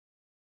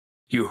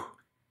You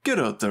get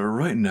out there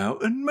right now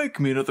and make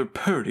me another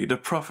parody to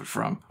profit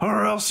from,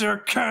 or else you're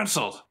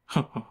cancelled.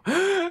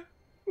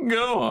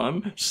 Go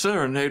on,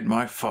 serenade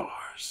my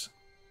followers.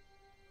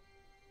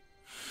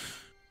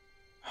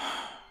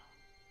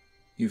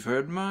 You've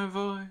heard my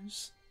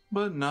voice,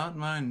 but not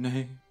my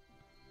name,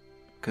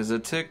 'cause a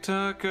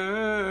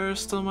TikToker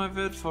stole my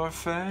vid for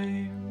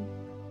fame,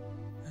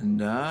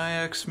 and I,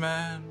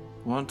 X-Man,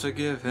 want to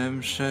give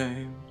him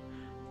shame.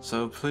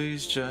 So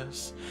please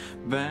just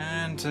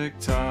ban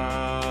TikTok.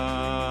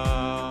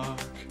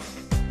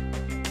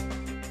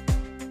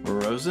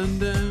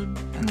 Rosendon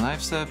and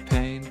Life's That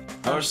Pain,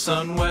 our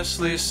son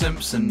Wesley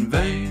Simpson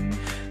vain.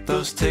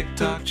 Those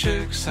TikTok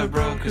chicks have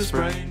broke his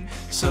brain.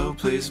 So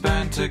please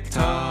ban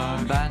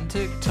TikTok. Ban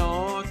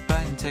TikTok,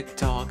 ban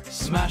TikTok.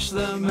 Smash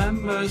the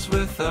members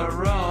with a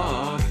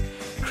rock.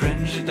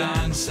 Cringy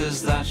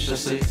dances, that's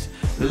just it.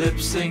 Lip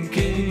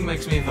syncing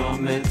makes me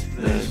vomit.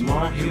 There's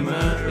more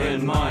humor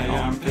in my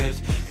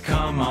armpit.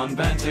 Come on,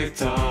 ban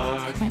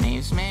TikTok. My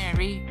name's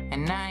Mary,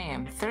 and I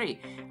am 3.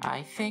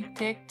 I think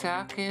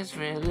TikTok is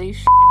really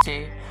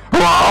shitty.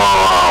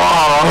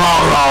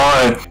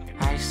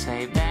 I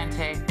say ban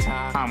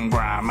TikTok. I'm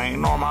Grammy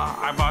Norma,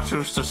 I bought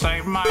Seuss to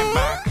save my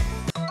back.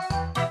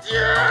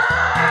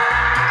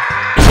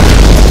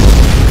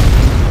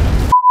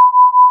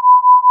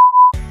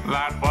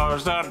 That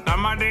was a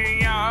dumb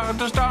idea,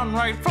 just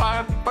downright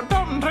flat, but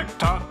dumb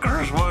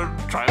TikTokers would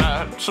try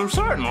that, so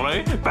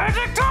certainly ban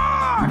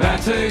TikTok! Ban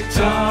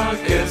TikTok,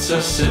 it's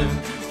a sin.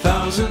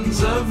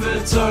 Thousands of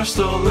vids are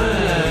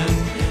stolen.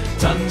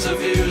 Tons of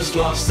views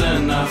lost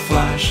in a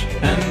flash,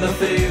 and the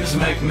thieves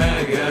make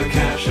mega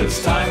cash. It's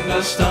time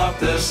to stop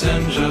this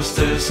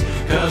injustice,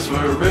 'cause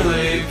we're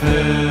really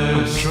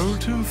pissed.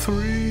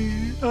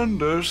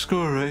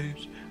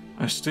 Joe23_8.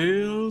 I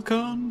steal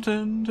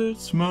content,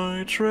 it's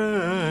my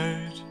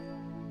trade.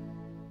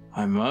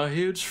 I'm a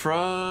huge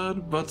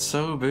fraud, but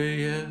so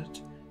be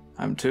it.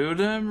 I'm too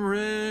damn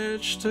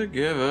rich to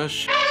give a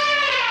shit.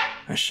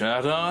 I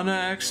shot on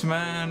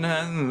X-Men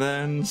and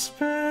then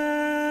spit.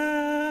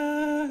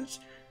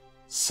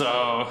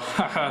 So,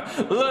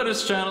 let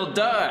his channel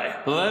die.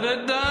 Let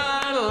it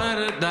die, let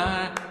it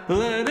die.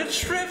 Let it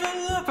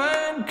shrivel up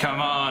and come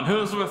on,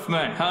 who's with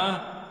me, huh?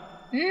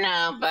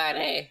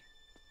 Nobody.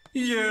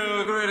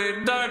 You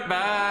gritty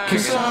dirtbag. Kick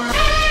some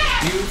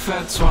you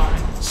fat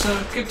swine.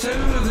 Suck it to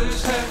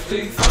this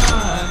hefty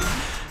fine.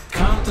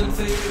 Content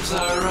thieves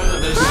are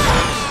a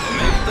disgrace.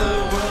 Make the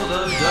world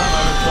a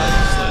dumber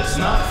place. Let's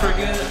not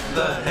forget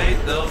the hate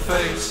they'll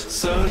face.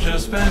 So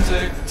just ban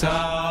TikTok.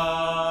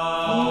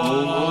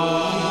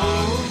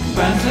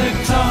 Ban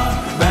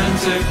TikTok, ban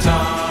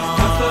TikTok.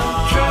 Cut the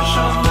trash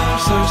on there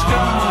so it's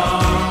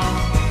gone.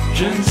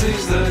 Gen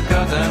Z's the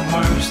goddamn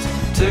worst.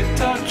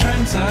 TikTok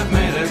trends have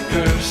made it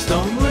curse.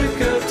 Don't lick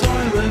a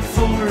toilet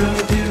for a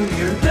view.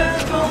 Your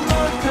dad will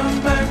not come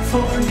back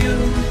for you.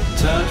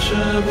 Touch a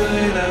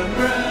blade of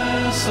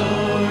grass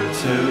or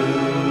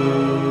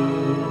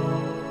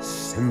two.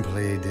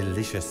 Simply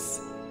delicious.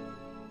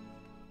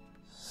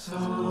 So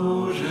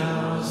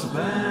just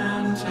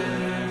ban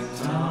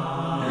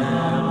TikTok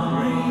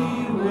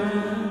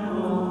everywhere.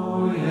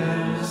 Oh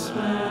yes,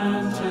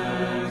 ban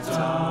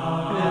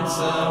TikTok. It's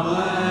a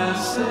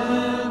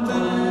blessing.